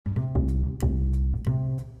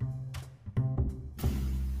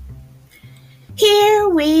Here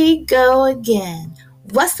we go again.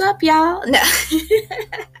 What's up, y'all? No.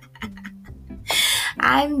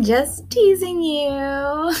 I'm just teasing you.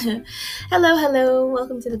 Hello.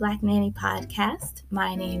 Welcome to the Black Nanny Podcast.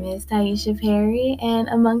 My name is Taisha Perry, and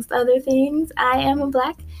amongst other things, I am a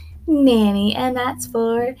Black nanny, and that's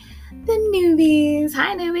for the newbies.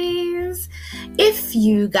 Hi, newbies. If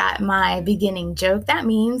you got my beginning joke, that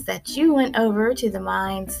means that you went over to the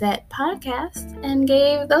Mindset Podcast and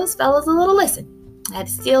gave those fellas a little listen. I had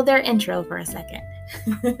to steal their intro for a second.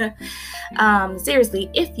 Seriously,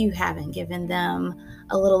 if you haven't given them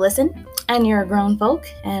a little listen and you're a grown folk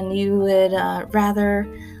and you would rather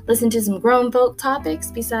listen to some grown folk topics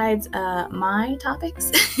besides my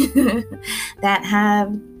topics that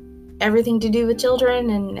have everything to do with children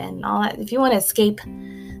and all that, if you want to escape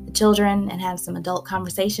the children and have some adult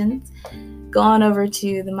conversations, go on over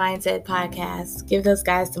to the Mindset Podcast, give those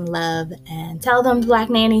guys some love, and tell them the Black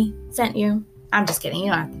Nanny sent you. I'm just kidding. You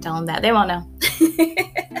don't have to tell them that. They won't know.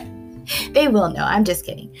 They will know. I'm just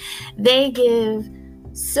kidding. They give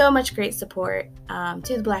so much great support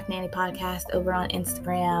to the Black Nanny Podcast over on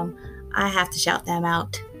Instagram. I have to shout them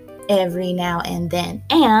out every now and then.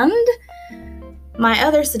 And my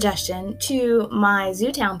other suggestion to my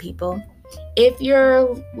Zootown people, if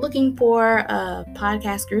you're looking for a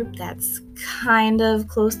podcast group that's kind of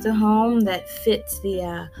close to home, that fits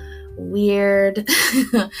the weird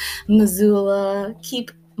Missoula,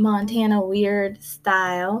 keep Montana weird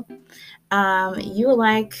style, you will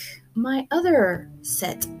like my other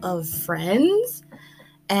set of friends,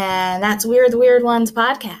 and that's We're the Weird Ones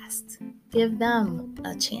podcast. Give them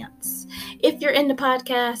a chance. If you're into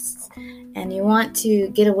podcasts and you want to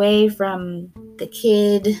get away from the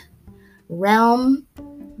kid realm,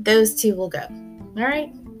 those two will go. All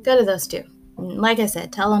right? Go to those two. Like I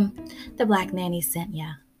said, tell them the Black Nanny sent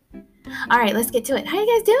ya. All right, let's get to it. How you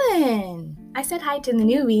guys doing? I said hi to the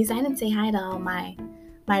newbies. I didn't say hi to all my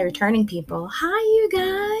returning people. Hi, you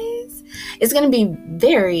guys. It's going to be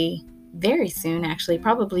very, very soon, actually.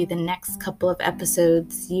 Probably the next couple of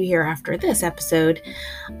episodes you hear after this episode.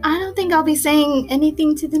 I don't think I'll be saying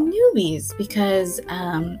anything to the newbies because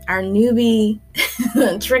our newbie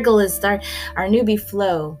our newbie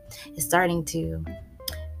flow is starting to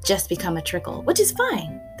just become a trickle, which is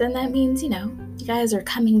fine. Then that means, you guys are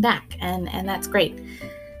coming back, and that's great.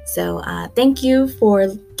 So thank you for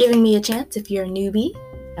giving me a chance if you're a newbie.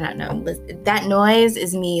 I don't know, that noise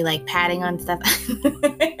is me like patting on stuff.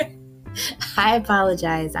 I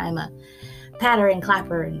apologize. I'm a patter and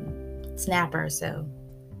clapper and snapper, so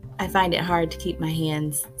I find it hard to keep my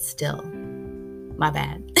hands still. My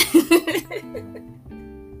bad.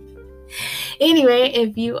 Anyway,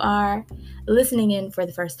 if you are listening in for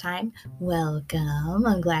the first time, welcome.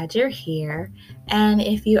 I'm glad you're here. And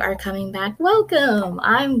if you are coming back, welcome.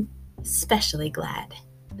 I'm especially glad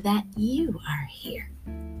that you are here.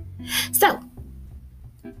 So,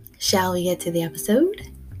 shall we get to the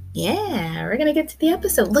episode? Yeah, we're going to get to the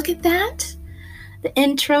episode. Look at that. The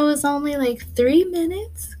intro is only like 3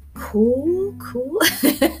 minutes. Cool.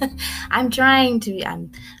 I'm trying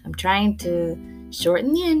to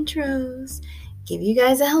shorten the intros, give you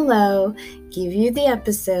guys a hello, give you the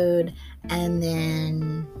episode, and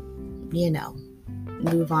then,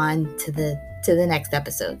 move on to the next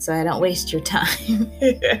episode so I don't waste your time.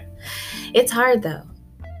 It's hard though.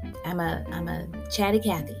 I'm a chatty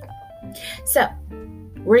Cathy. So,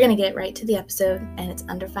 we're going to get right to the episode, and it's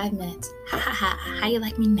under 5 minutes. Ha ha ha. How you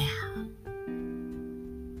like me now?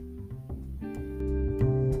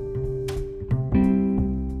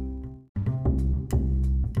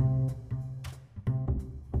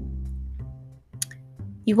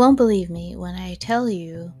 You won't believe me when I tell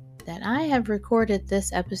you that I have recorded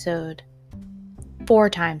this episode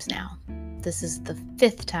 4 times now. This is the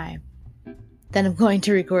 5th time that I'm going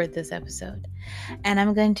to record this episode. And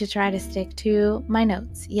I'm going to try to stick to my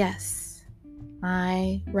notes. Yes,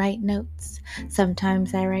 I write notes.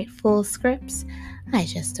 Sometimes I write full scripts. I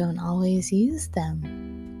just don't always use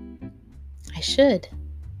them. I should.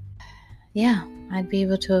 Yeah, I'd be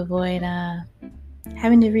able to avoid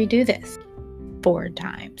having to redo this 4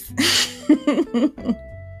 times.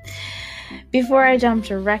 Before I jump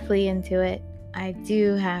directly into it, I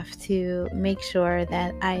do have to make sure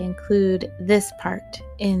that I include this part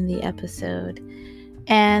in the episode.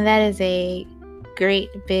 And that is a great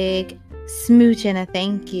big smooch and a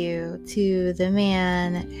thank you to the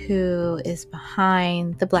man who is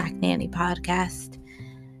behind the Black Nanny Podcast.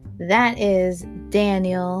 That is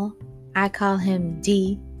Daniel. I call him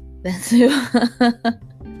D. That's who.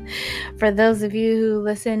 For those of you who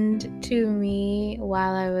listened to me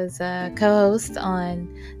while I was a co-host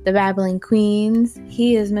on The Babbling Queens,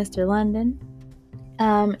 he is Mr. London.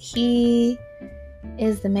 He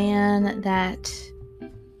is the man that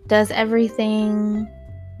does everything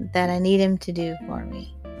that I need him to do for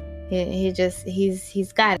me.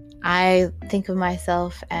 He's got it. I think of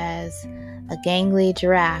myself as a gangly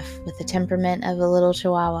giraffe with the temperament of a little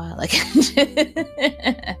chihuahua. Like,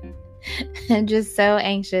 I'm just so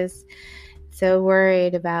anxious, so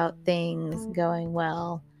worried about things going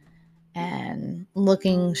well and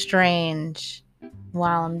looking strange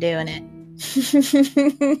while I'm doing it.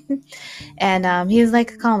 And he's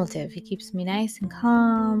like a calmative. He keeps me nice and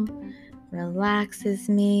calm, relaxes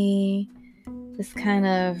me, just kind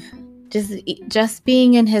of just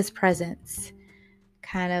being in his presence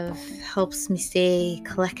kind of helps me stay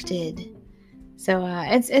collected. So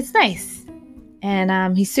it's nice.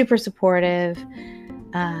 And he's super supportive.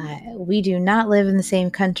 We do not live in the same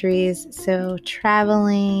countries, so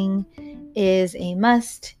traveling is a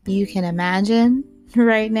must. You can imagine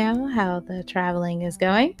right now how the traveling is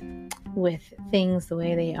going with things the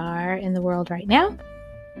way they are in the world right now.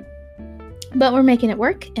 But we're making it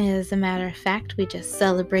work. As a matter of fact, we just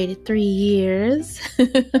celebrated 3 years.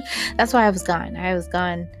 That's why I was gone. I was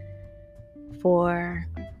gone for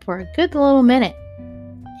a good little minute.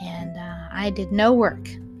 And I did no work.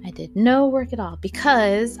 I did no work at all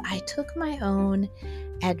because I took my own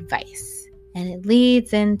advice. And it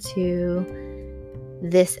leads into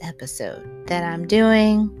this episode that I'm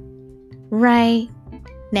doing right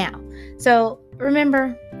now. So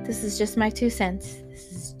remember, this is just my 2 cents.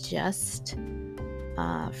 This is just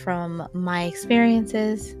from my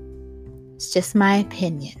experiences. It's just my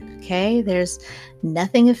opinion, okay? There's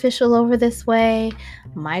nothing official over this way.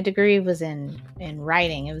 My degree was in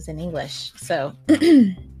writing. It was in English. So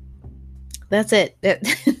that's it.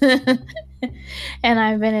 And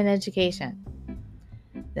I've been in education.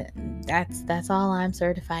 That's all I'm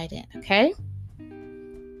certified in, okay?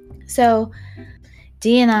 So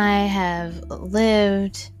Dee and I have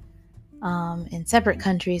lived in separate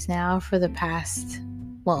countries now for the past,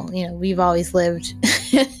 we've always lived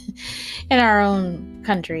in our own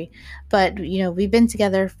country, but, we've been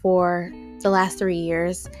together for the last 3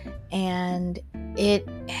 years, and it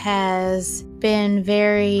has been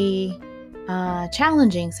very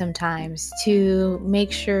challenging sometimes to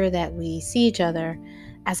make sure that we see each other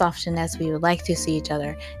as often as we would like to see each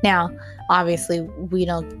other. Now, obviously, we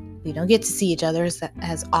don't get to see each other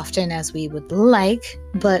as often as we would like,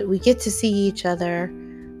 but we get to see each other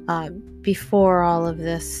before all of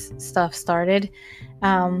this stuff started.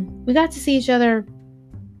 We got to see each other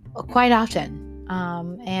quite often,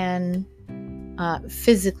 and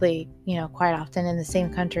physically, quite often in the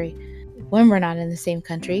same country. When we're not in the same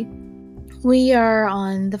country, we are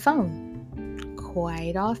on the phone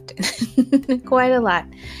quite often, quite a lot.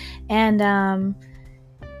 And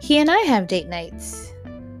he and I have date nights,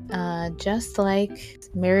 just like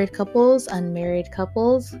married couples, unmarried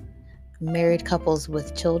couples, married couples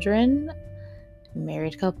with children,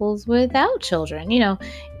 married couples without children.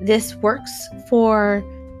 This works for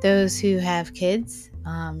those who have kids,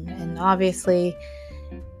 and obviously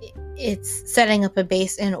it's setting up a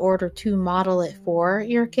base in order to model it for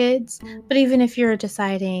your kids. But even if you're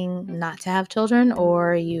deciding not to have children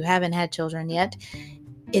or you haven't had children yet,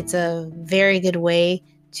 it's a very good way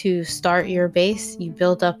to start your base. You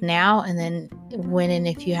build up now, and then when and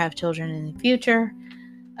if you have children in the future,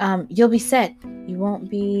 you'll be set. You won't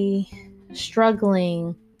be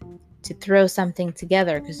struggling to throw something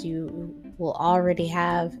together because you will already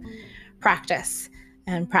have practice,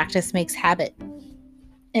 and practice makes habit,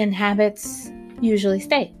 and habits usually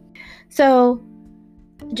stay. So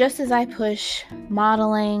just as I push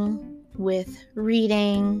modeling with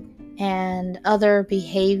reading and other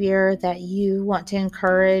behavior that you want to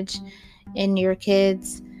encourage in your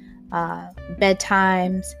kids,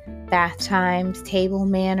 bedtimes, bath times, table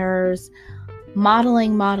manners,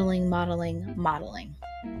 modeling.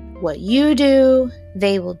 What you do,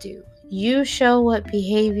 they will do. You show what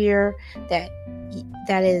behavior that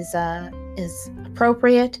is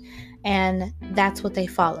appropriate, and that's what they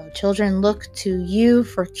follow. Children look to you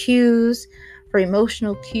for cues, for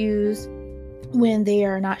emotional cues. When they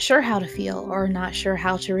are not sure how to feel or not sure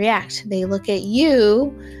how to react, they look at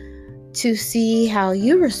you to see how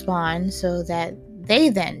you respond so that they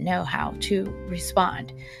then know how to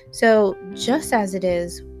respond. So just as it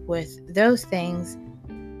is with those things,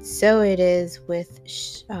 so it is with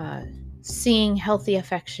seeing healthy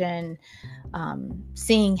affection,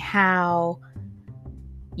 seeing how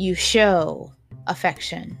you show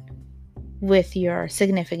affection with your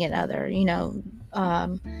significant other.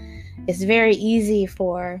 It's very easy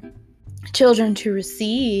for children to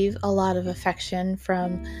receive a lot of affection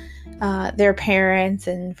from their parents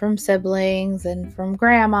and from siblings and from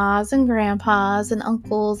grandmas and grandpas and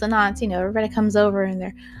uncles and aunts. Everybody comes over and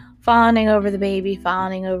they're fawning over the baby,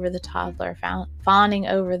 fawning over the toddler, fawning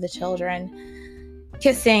over the children,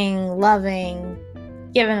 kissing, loving,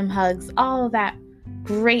 giving them hugs, all of that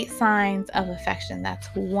great signs of affection. That's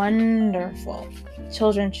wonderful.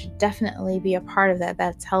 Children should definitely be a part of that.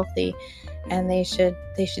 That's healthy, and they should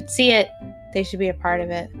see it. They should be a part of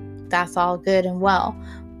it. That's all good and well.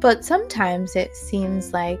 But sometimes it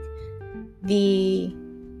seems like the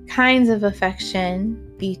kinds of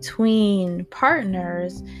affection between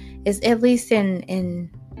partners is, at least in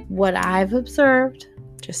what I've observed,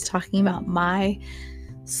 just talking about my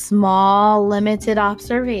small limited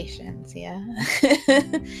observations,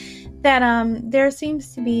 that there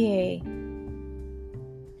seems to be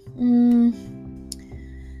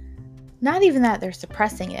not even that they're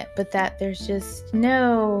suppressing it, but that there's just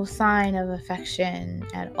no sign of affection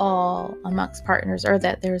at all amongst partners, or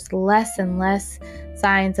that there's less and less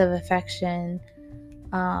signs of affection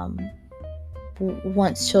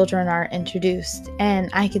once children are introduced.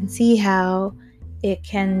 And I can see how it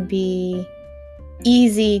can be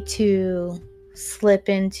easy to slip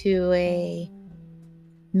into a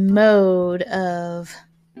mode of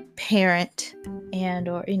parent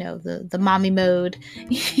or the mommy mode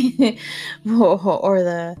or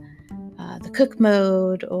the cook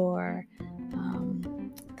mode, or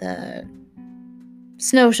the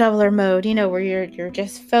snow shoveler mode, where you're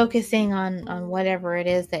just focusing on whatever it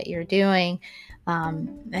is that you're doing,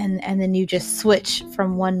 and then you just switch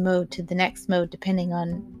from one mode to the next mode depending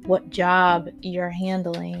on what job you're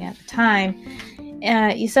handling at the time.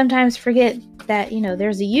 You sometimes forget that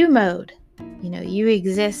there's a you mode. You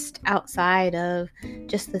exist outside of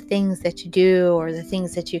just the things that you do or the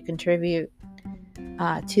things that you contribute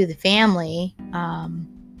to the family,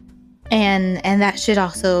 and that should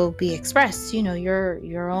also be expressed.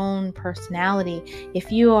 Your own personality.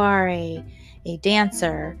 If you are a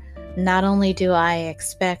dancer, not only do I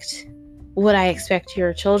expect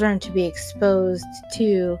your children to be exposed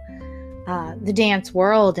to the dance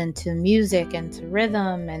world and to music and to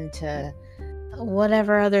rhythm and to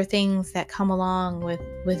whatever other things that come along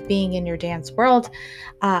with being in your dance world,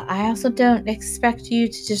 I also don't expect you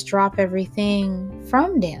to just drop everything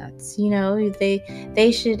from dance.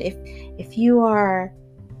 They should, if you are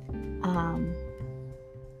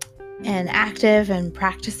an active and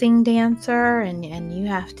practicing dancer, and you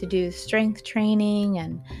have to do strength training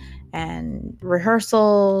and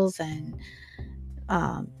rehearsals and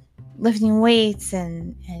lifting weights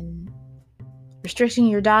and restricting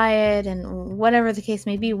your diet and whatever the case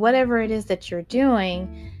may be, whatever it is that you're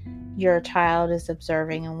doing, your child is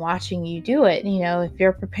observing and watching you do it. If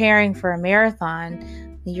you're preparing for a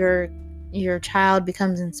marathon, your child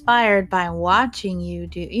becomes inspired by watching you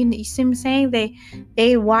do. You see what I'm saying?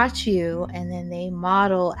 They watch you and then they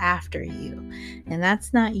model after you. And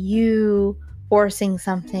that's not you forcing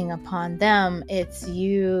something upon them. It's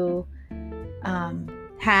you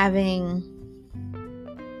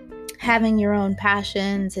having your own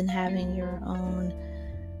passions and having your own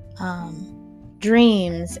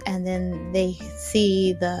dreams, and then they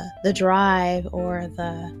see the drive or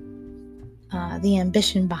the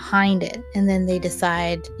ambition behind it, and then they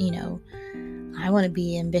decide, I want to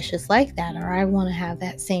be ambitious like that, or I want to have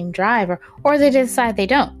that same drive, or they decide they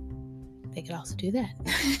don't. They could also do that.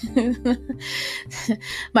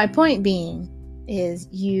 My point being is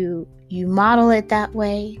you model it that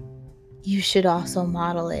way, you should also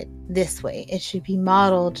model it this way. It should be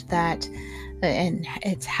modeled that, and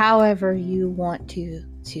it's however you want to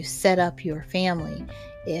set up your family.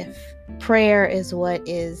 If prayer is what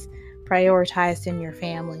is prioritized in your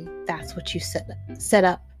family, that's what you set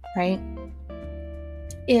up, right?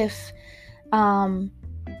 If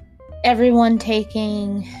everyone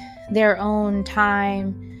taking their own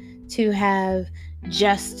time to have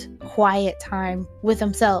just quiet time with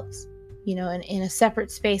themselves, in a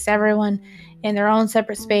separate space, everyone in their own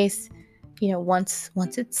separate space, once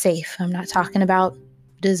it's safe. I'm not talking about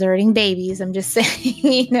deserting babies. I'm just saying,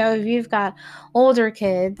 if you've got older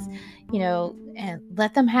kids, and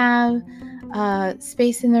let them have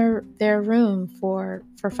space in their room for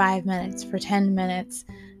 5 minutes, for 10 minutes,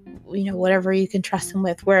 whatever you can trust them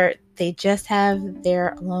with, where they just have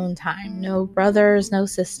their alone time. No brothers, no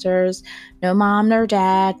sisters, no mom, no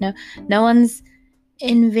dad, no one's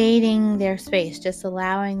invading their space, just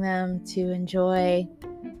allowing them to enjoy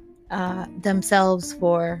themselves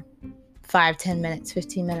for 5, 10 minutes,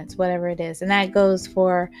 15 minutes, whatever it is. And that goes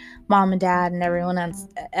for mom and dad and everyone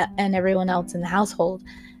else in the household.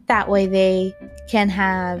 That way they can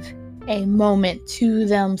have a moment to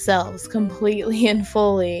themselves completely and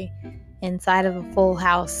fully inside of a full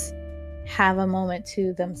house, have a moment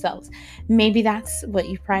to themselves. Maybe that's what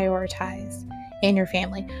you prioritize in your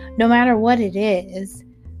family. No matter what it is,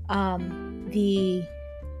 the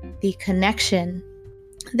connection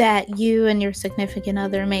that you and your significant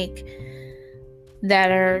other make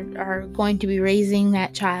that are going to be raising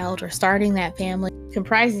that child or starting that family,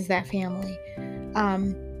 comprises that family.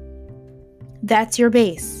 That's your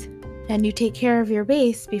base. And you take care of your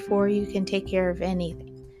base before you can take care of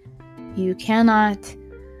anything. You cannot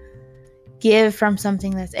give from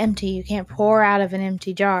something that's empty. You can't pour out of an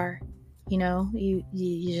empty jar. You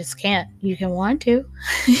just can't. You can want to.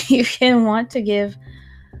 You can want to give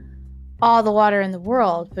all the water in the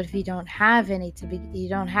world, but if you don't have any you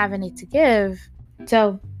don't have any to give.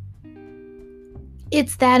 So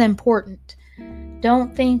it's that important.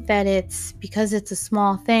 Don't think that it's because it's a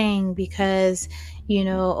small thing, because,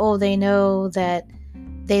 they know that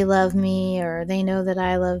they love me, or they know that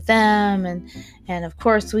I love them. And of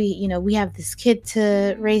course we have this kid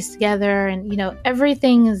to raise together, and,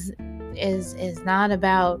 everything is not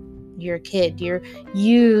about your kid.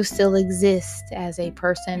 You still exist as a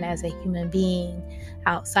person, as a human being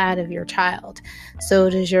outside of your child. So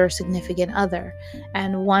does your significant other.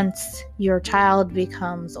 And once your child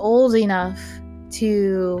becomes old enough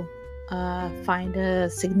to find a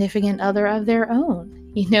significant other of their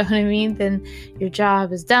own, you know what I mean? Then your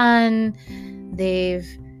job is done. They've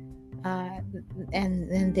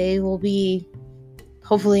and they will be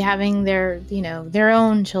hopefully having their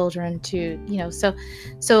own children to,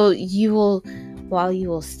 so you will, while you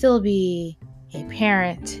will still be a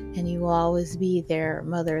parent and you will always be their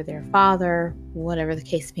mother, their father, whatever the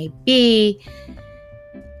case may be,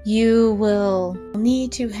 you will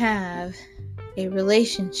need to have a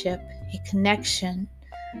relationship, a connection,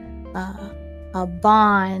 a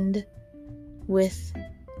bond with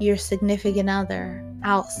your significant other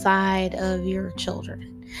outside of your children.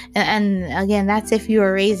 And again, that's if you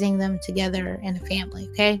are raising them together in a family,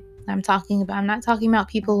 okay? I'm not talking about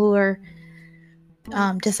people who are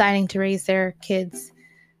deciding to raise their kids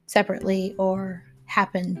separately or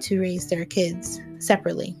happen to raise their kids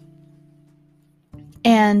separately.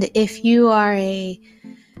 And if you are a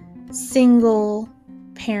single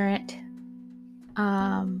parent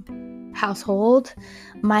household,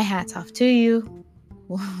 my hat's off to you.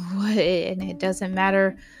 And it doesn't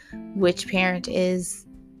matter which parent is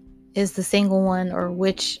the single one or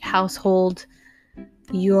which household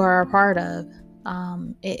you are a part of.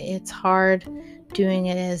 It's hard doing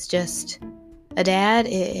it as just a dad.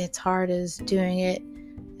 It's hard as doing it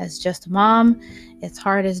as just a mom. It's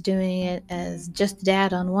hard as doing it as just a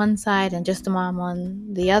dad on one side and just a mom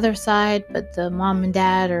on the other side, but the mom and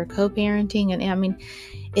dad are co-parenting. And I mean,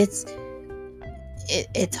 it's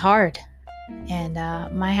hard. And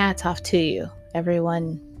my hat's off to you.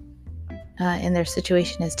 Everyone in their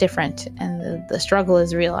situation is different, and the struggle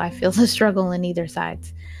is real. I feel the struggle in either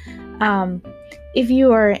sides. If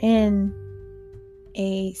you are in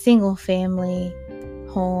a single family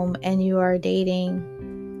home and you are dating,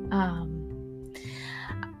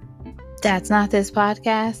 that's not this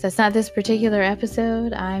podcast. That's not this particular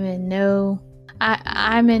episode. I'm in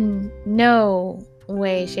no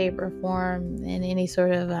way, shape, or form in any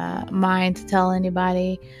sort of mind to tell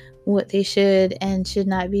anybody what they should and should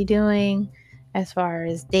not be doing as far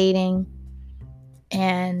as dating,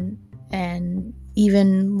 and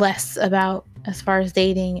even less about as far as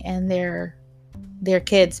dating and their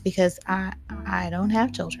kids, because I don't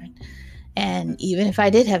have children. And even if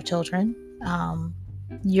I did have children,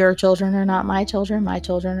 your children are not my children. My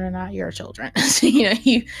children are not your children. So,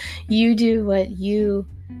 you do what you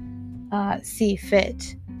see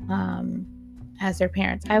fit as their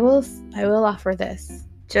parents. I will offer this,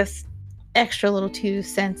 just extra little 2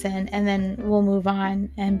 cents in, and then we'll move on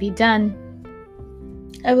and be done.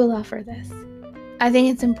 I will offer this. I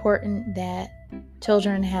think it's important that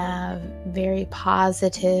children have very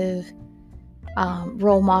positive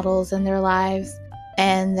role models in their lives,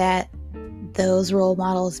 and that those role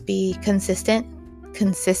models be consistent.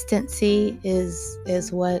 Consistency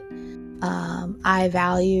is what I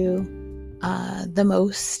value the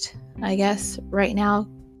most, I guess, right now,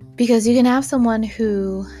 because you can have someone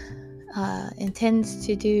who intends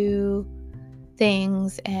to do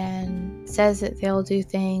things and says that they'll do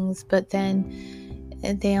things, but then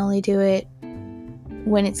they only do it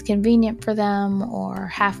when it's convenient for them, or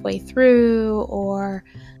halfway through, or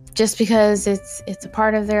just because it's a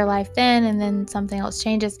part of their life then, and then something else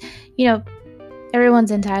changes.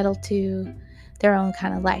 Everyone's entitled to their own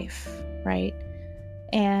kind of life, right?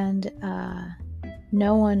 And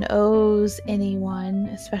No one owes anyone,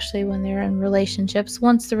 especially when they're in relationships.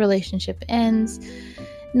 Once the relationship ends,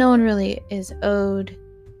 no one really is owed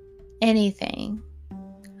anything.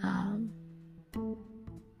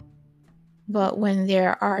 But when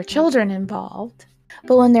there are children involved,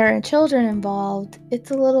 it's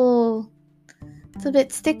a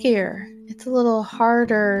bit stickier. It's a little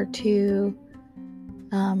harder to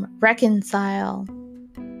reconcile,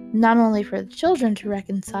 not only for the children to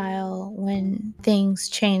reconcile when things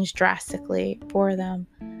change drastically for them,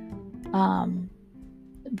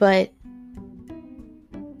 but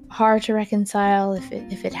hard to reconcile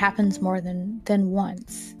if it happens more than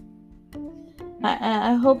once.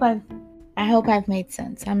 I hope I've made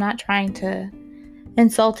sense. I'm not trying to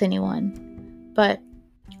insult anyone, but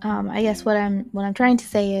I guess what I'm trying to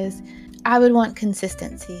say is I would want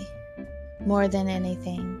consistency more than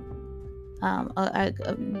anything, out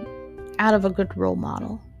of a good role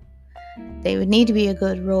model. They would need to be a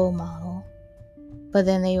good role model, but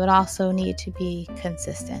then they would also need to be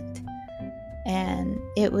consistent, and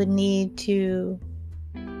it would need to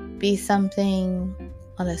be something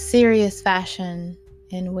on a serious fashion,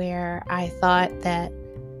 and where I thought that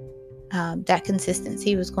that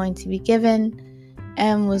consistency was going to be given,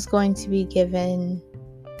 and was going to be given,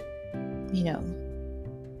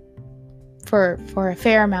 for a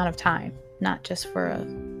fair amount of time, not just for a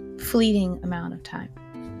fleeting amount of time.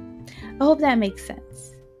 I hope that makes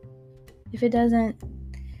sense. If it doesn't,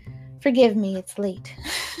 forgive me, it's late.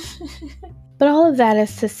 But all of that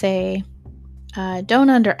is to say, don't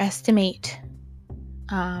underestimate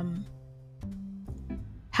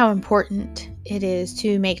how important it is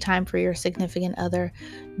to make time for your significant other.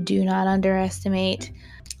 Do not underestimate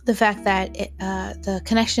the fact that the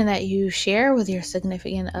connection that you share with your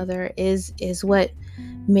significant other is what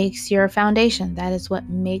makes your foundation. That is what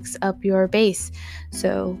makes up your base.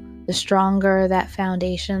 So the stronger that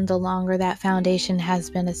foundation, the longer that foundation has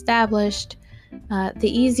been established, the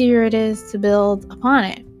easier it is to build upon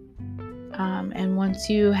it. And once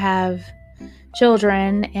you have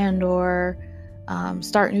children and or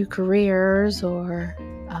start new careers, or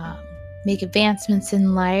make advancements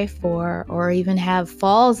in life, or even have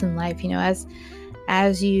falls in life,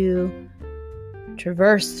 as you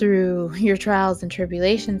traverse through your trials and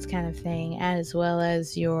tribulations kind of thing, as well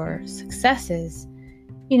as your successes,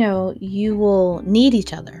 you will need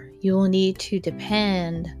each other. You will need to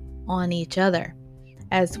depend on each other,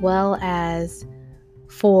 as well as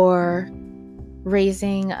for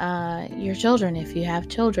raising your children. If you have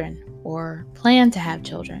children or plan to have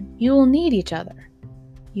children, you will need each other.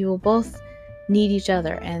 You will both need each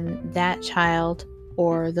other, and that child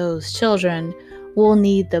or those children will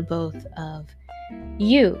need the both of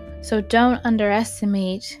you. So don't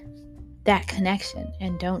underestimate that connection,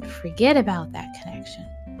 and don't forget about that connection.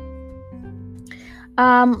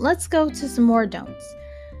 Let's go to some more don'ts.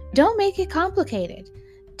 Don't make it complicated.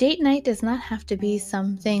 Date night does not have to be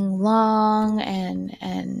something long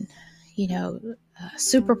and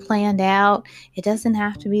super planned out. It doesn't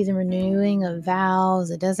have to be the renewing of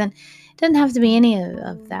vows. It doesn't have to be any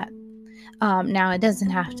of that. Now, it doesn't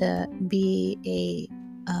have to be a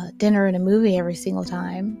dinner and a movie every single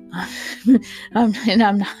time. I'm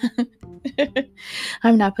not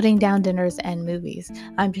I'm not putting down dinners and movies.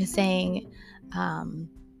 I'm just saying,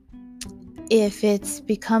 if it's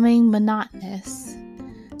becoming monotonous,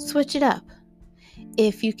 switch it up.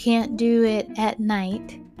 If you can't do it at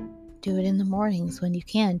night, do it in the mornings when you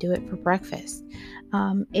can. Do it for breakfast.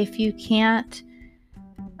 If you can't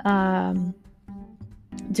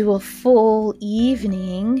do a full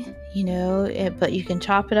evening, but you can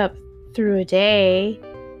chop it up through a day,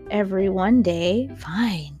 every one day,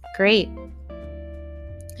 fine, great.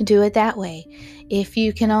 Do it that way. If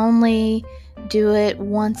you can only do it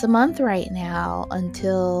once a month right now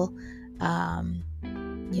until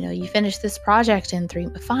you finish this project in 3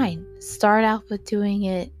 months, fine. Start out with doing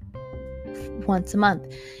it once a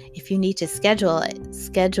month. If you need to schedule it.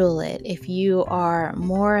 If you are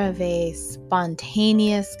more of a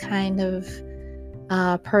spontaneous kind of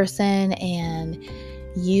person, and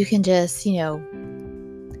you can just,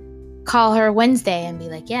 call her Wednesday and be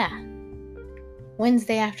like, yeah,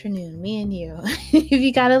 Wednesday afternoon, me and you. If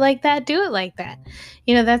you got it like that, do it like that.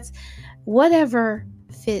 That's whatever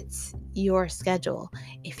fits your schedule.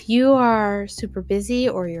 If you are super busy,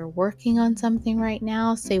 or you're working on something right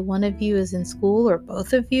now, say one of you is in school, or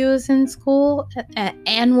both of you is in school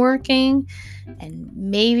and working, and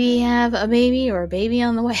maybe have a baby or a baby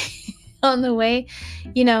on the way,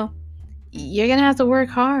 you're gonna have to work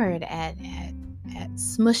hard at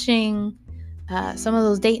smushing. Some of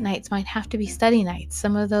those date nights might have to be study nights.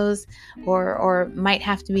 Some of those, or might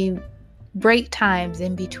have to be break times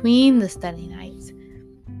in between the study nights.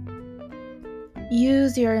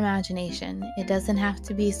 Use your imagination. It doesn't have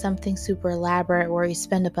to be something super elaborate where you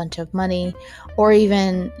spend a bunch of money or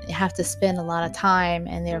even have to spend a lot of time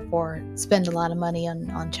and therefore spend a lot of money on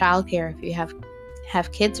childcare if you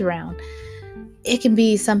have kids around. It can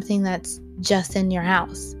be something that's just in your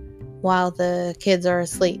house while the kids are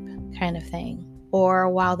asleep, kind of thing, or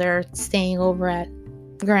while they're staying over at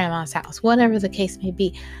grandma's house, whatever the case may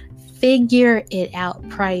be. Figure it out,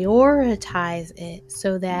 prioritize it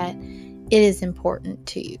so that it is important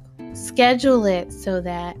to you. Schedule it so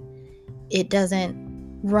that it doesn't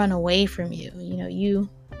run away from you.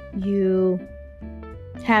 You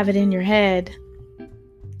have it in your head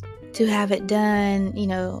to have it done,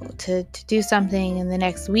 to do something in the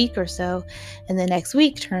next week or so, and the next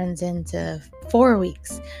week turns into 4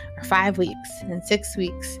 weeks or 5 weeks and 6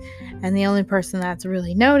 weeks, and the only person that's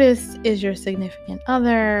really noticed is your significant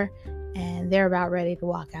other, and they're about ready to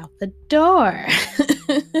walk out the door.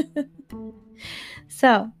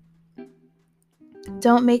 So,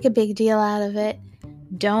 don't make a big deal out of it.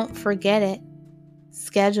 Don't forget it.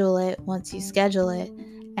 Schedule it once you schedule it,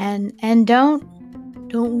 and don't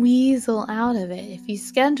weasel out of it. If you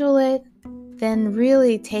schedule it, then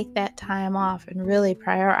really take that time off and really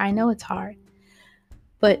prioritize. I know it's hard,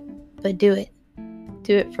 but do it.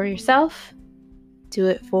 Do it for yourself. Do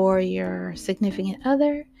it for your significant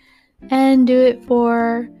other, and do it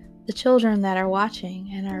for the children that are watching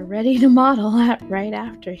and are ready to model that right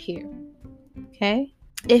after you. Okay?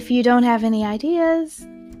 If you don't have any ideas,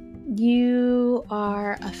 you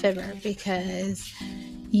are a fibber because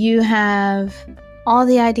you have all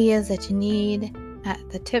the ideas that you need at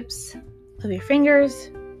the tips of your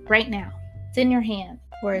fingers right now. It's in your hand,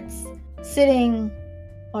 or it's sitting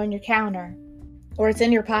on your counter, or it's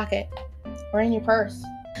in your pocket, or in your purse.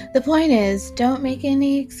 The point is, don't make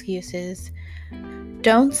any excuses.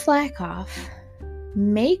 Don't slack off.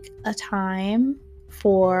 Make a time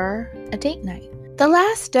for a date night. The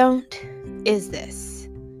last don't is this,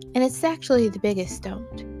 and it's actually the biggest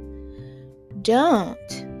don't.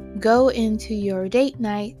 Don't go into your date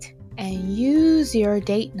night and use your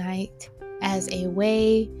date night as a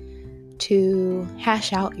way to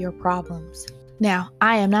hash out your problems. Now,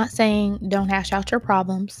 I am not saying don't hash out your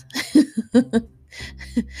problems.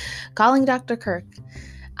 Calling Dr. Kirk,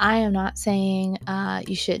 I am not saying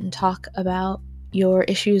you shouldn't talk about your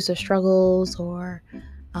issues or struggles or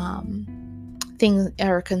things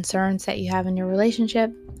or concerns that you have in your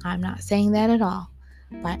relationship. I'm not saying that at all.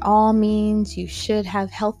 By all means, you should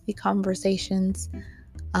have healthy conversations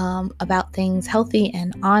about things, healthy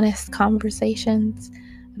and honest conversations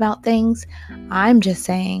about things. I'm just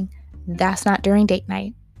saying that's not during date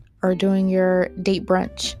night or during your date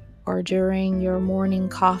brunch or during your morning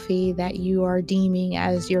coffee that you are deeming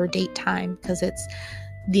as your date time, because it's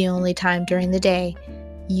the only time during the day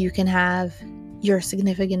you can have your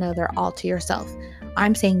significant other all to yourself.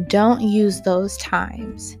 I'm saying don't use those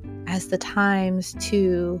times as the times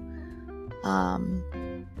to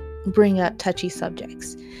bring up touchy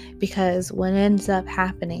subjects, because what ends up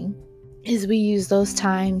happening is we use those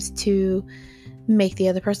times to make the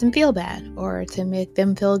other person feel bad, or to make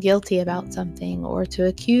them feel guilty about something, or to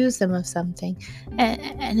accuse them of something,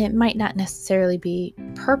 and it might not necessarily be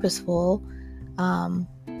purposeful,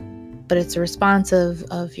 but it's a response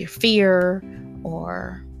of your fear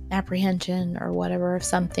or apprehension or whatever of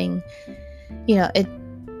something. It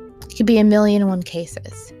could be 1,000,001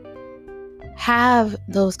 cases. Have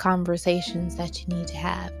those conversations that you need to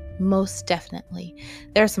have, most definitely.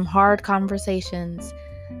 There are some hard conversations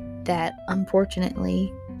that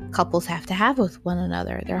unfortunately couples have to have with one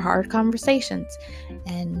another. They're hard conversations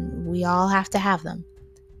and we all have to have them.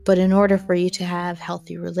 But in order for you to have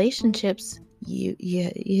healthy relationships, you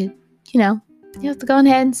have to go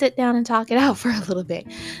ahead and sit down and talk it out for a little bit.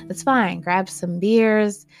 That's fine. Grab some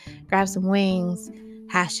beers, grab some wings,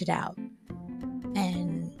 hash it out.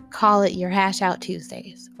 And call it your hash out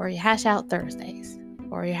Tuesdays or your hash out Thursdays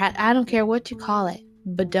or I don't care what you call it,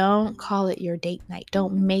 but don't call it your date night.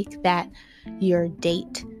 Don't make that your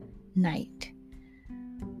date night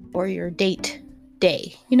or your date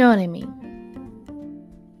day. You know what I mean?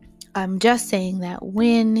 I'm just saying that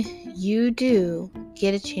when you do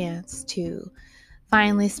get a chance to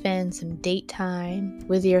finally spend some date time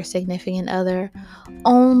with your significant other,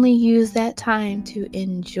 only use that time to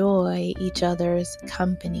enjoy each other's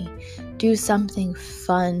company. Do something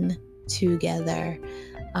fun together.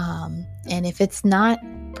 And if it's not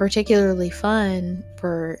particularly fun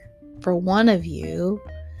for one of you,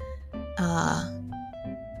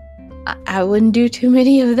 I wouldn't do too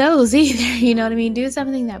many of those either. You know what I mean? Do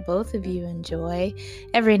something that both of you enjoy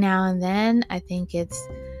every now and then. I think it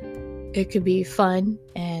could be fun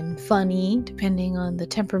and funny depending on the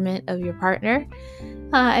temperament of your partner.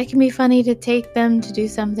 It can be funny to take them to do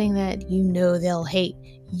something that you know they'll hate.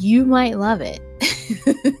 You might love it.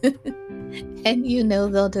 And you know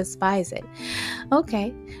they'll despise it.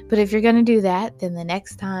 Okay, but if you're going to do that, then the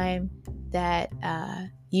next time that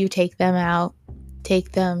you take them out,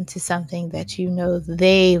 take them to something that you know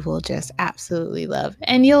they will just absolutely love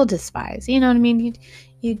and you'll despise. You know what I mean?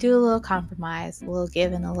 You do a little compromise, a little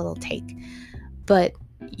give and a little take. But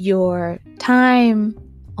your time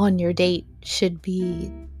on your date should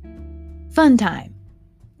be fun time.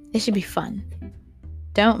 It should be fun.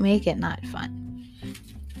 Don't make it not fun.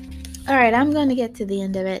 All right, I'm going to get to the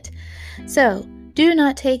end of it. So, do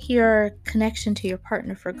not take your connection to your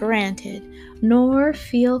partner for granted, nor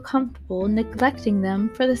feel comfortable neglecting them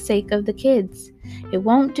for the sake of the kids. It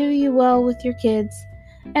won't do you well with your kids,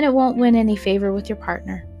 and it won't win any favor with your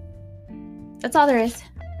partner. That's all there is.